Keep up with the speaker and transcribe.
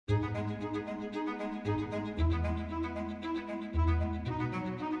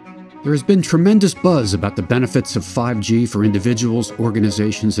There has been tremendous buzz about the benefits of 5G for individuals,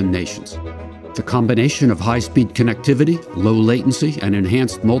 organizations, and nations. The combination of high-speed connectivity, low latency, and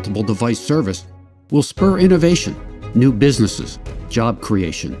enhanced multiple device service will spur innovation, new businesses, job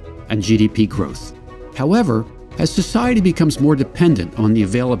creation, and GDP growth. However, as society becomes more dependent on the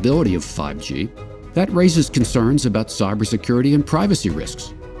availability of 5G, that raises concerns about cybersecurity and privacy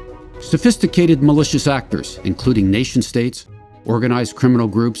risks. Sophisticated malicious actors, including nation-states, organized criminal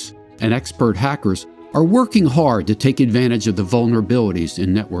groups, and expert hackers, are working hard to take advantage of the vulnerabilities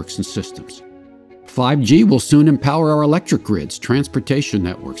in networks and systems. 5G will soon empower our electric grids, transportation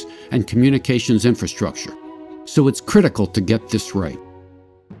networks, and communications infrastructure, so it's critical to get this right.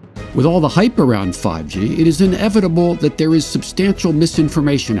 With all the hype around 5G, it is inevitable that there is substantial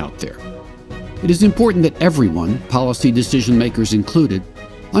misinformation out there. It is important that everyone, policy decision makers included,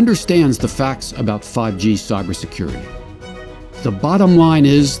 understands the facts about 5G cybersecurity. The bottom line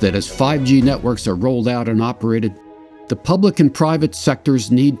is that as 5G networks are rolled out and operated, the public and private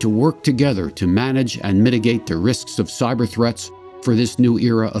sectors need to work together to manage and mitigate the risks of cyber threats for this new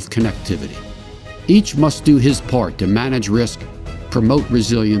era of connectivity. Each must do his part to manage risk, promote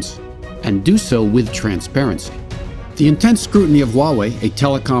resilience, and do so with transparency. The intense scrutiny of Huawei, a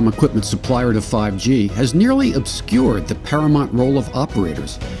telecom equipment supplier to 5G, has nearly obscured the paramount role of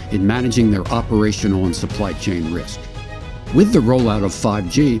operators in managing their operational and supply chain risk. With the rollout of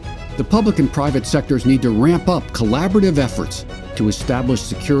 5G, the public and private sectors need to ramp up collaborative efforts to establish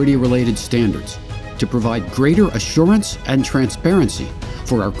security-related standards to provide greater assurance and transparency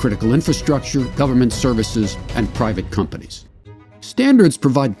for our critical infrastructure, government services, and private companies. Standards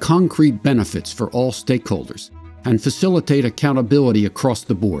provide concrete benefits for all stakeholders and facilitate accountability across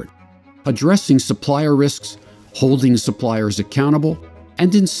the board, addressing supplier risks, holding suppliers accountable,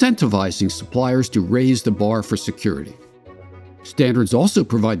 and incentivizing suppliers to raise the bar for security. Standards also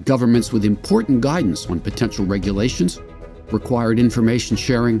provide governments with important guidance on potential regulations, required information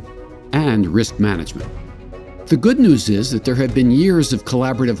sharing, and risk management. The good news is that there have been years of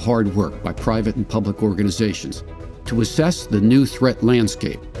collaborative hard work by private and public organizations to assess the new threat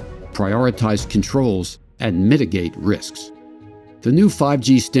landscape, prioritize controls, and mitigate risks. The new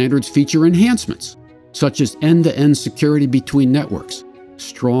 5G standards feature enhancements, such as end-to-end security between networks,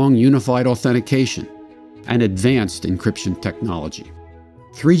 strong unified authentication, and advanced encryption technology.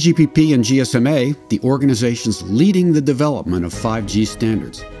 3GPP and GSMA, the organizations leading the development of 5G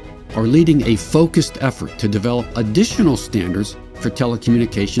standards, are leading a focused effort to develop additional standards for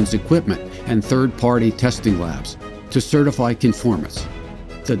telecommunications equipment and third-party testing labs to certify conformance,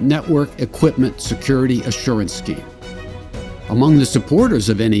 the Network Equipment Security Assurance Scheme. Among the supporters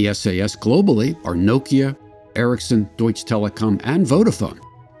of NESAS globally are Nokia, Ericsson, Deutsche Telekom, and Vodafone.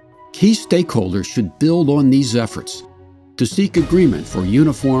 Key stakeholders should build on these efforts to seek agreement for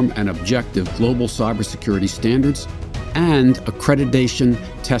uniform and objective global cybersecurity standards and accreditation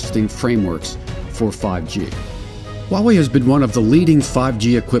testing frameworks for 5G. Huawei has been one of the leading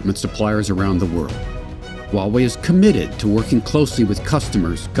 5G equipment suppliers around the world. Huawei is committed to working closely with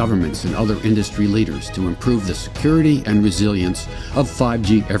customers, governments, and other industry leaders to improve the security and resilience of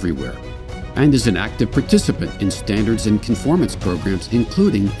 5G everywhere, and is an active participant in standards and conformance programs,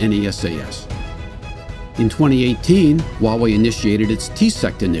 including NESAS. In 2018, Huawei initiated its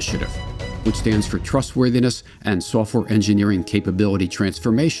TSEC initiative, which stands for Trustworthiness and Software Engineering Capability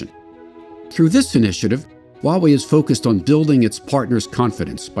Transformation. Through this initiative, Huawei is focused on building its partners'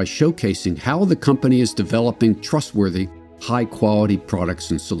 confidence by showcasing how the company is developing trustworthy, high-quality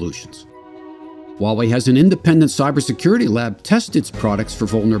products and solutions. Huawei has an independent cybersecurity lab test its products for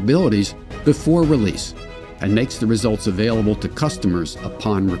vulnerabilities before release and makes the results available to customers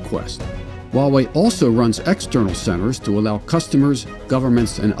upon request. Huawei also runs external centers to allow customers,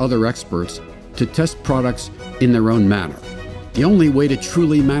 governments, and other experts to test products in their own manner. The only way to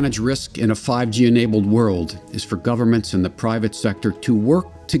truly manage risk in a 5G-enabled world is for governments and the private sector to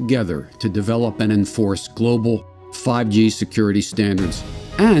work together to develop and enforce global 5G security standards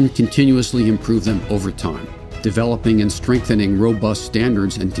and continuously improve them over time. Developing and strengthening robust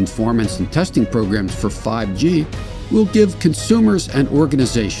standards and conformance and testing programs for 5G will give consumers and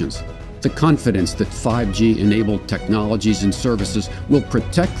organizations the confidence that 5G-enabled technologies and services will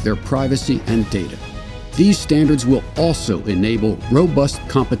protect their privacy and data. These standards will also enable robust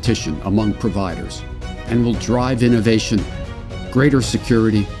competition among providers and will drive innovation, greater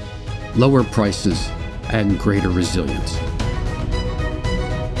security, lower prices, and greater resilience.